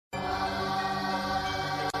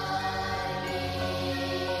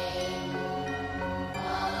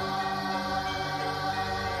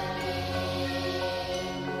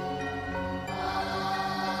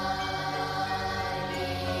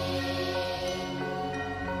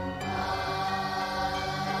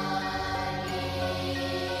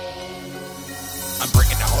I'm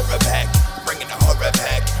bringing the horror back. I'm bringing the horror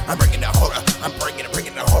back. I'm bringing the horror. I'm bringing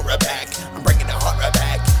the horror back. I'm bringing the horror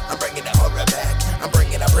back. I'm bringing the horror back. I'm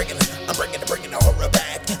bringing the horror back. I'm bringing the horror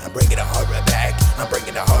back. I'm bringing the horror back. I'm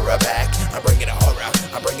bringing the horror back. I'm bringing the horror.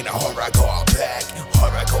 I'm bringing the horrorcore back.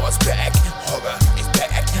 Horrorcore's back. Horror is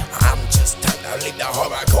back. I'm just time to leave the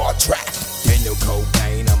horrorcore track. Daniel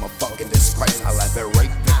Cobain, I'm a fucking disgrace. I laugh at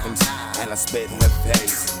rape victims and I spit in their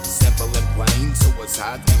face. Simple and plain,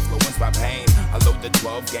 suicide influenced by pain. I load the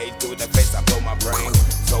 12 gauge through the face, I blow my brain.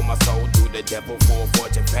 Sold my soul to the devil for a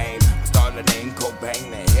fortune fame. I started a name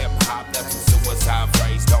Cobain, the hip hop, that's a suicide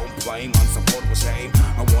phrase. Don't blame unsupportable shame.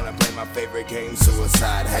 I wanna play my favorite game,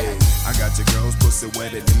 suicide. Hey, I got your girl's pussy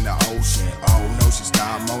wetter than the ocean. Oh no, she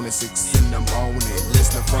start moaning 6 in the morning.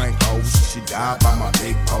 Listen to Frank Ocean, she died by my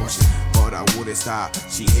big potion. But I wouldn't stop,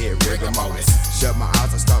 she hit rigor mortis. Shut my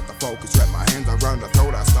eyes, I start to focus. Wrap my hands around her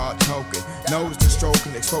throat, I start choking. Notice the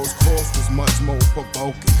stroking, exposed corpse was much more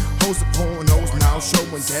provoking. Hoes of pornos now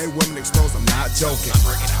showing dead women exposed, I'm not joking. I'm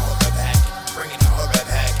bringing the horror back. Bringing the horror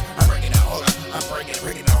back. I'm bringing the horror. I'm bringing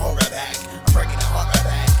the horror back. I'm bringing the horror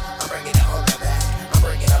back. I'm bringing the horror back. I'm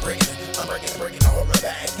bringing the horror back. I'm bringing the horror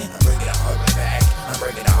back. I'm bringing the horror back. I'm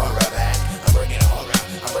bringing the horror back. I'm bringing the horror.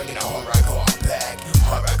 I'm bringing the horrorcore back.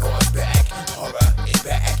 Horrorcore's back. Horror is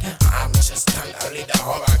back. I'm just time to leave the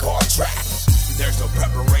horrorcore track. There's no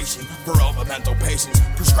preparation for all the mental patients.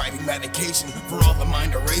 Prescribing medication for all the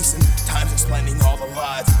mind erasing. Time's explaining all the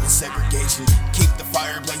lies in segregation. Keep the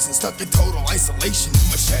fire blazing, stuck in total isolation.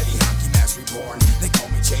 Machete, hockey mask reborn. They call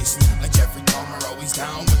me chasing. Like Jeffrey Dahmer, always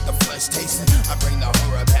down with the flesh tasting. I bring the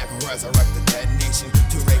horror back, resurrect the dead nation.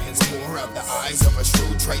 Two ravens pour out the eyes of a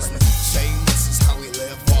shrewd tradesman. Shameless is how we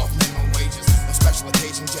live off minimum wages. On special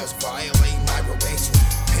occasion, just violate my probation.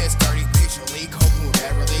 Piss dirty, patiently coping with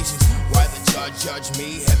bad relations. Why the judge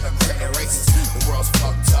me, hypocrite and racist. The world's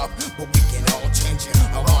fucked up, but we can all change it.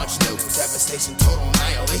 I launch nukes, devastation, total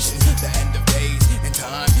annihilation. The end of days and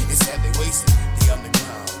time is heavy wasted. The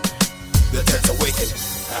underground, the dead's awakened.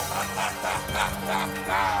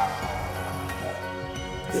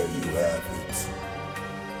 There you have it.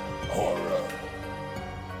 Horror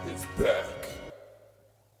is back.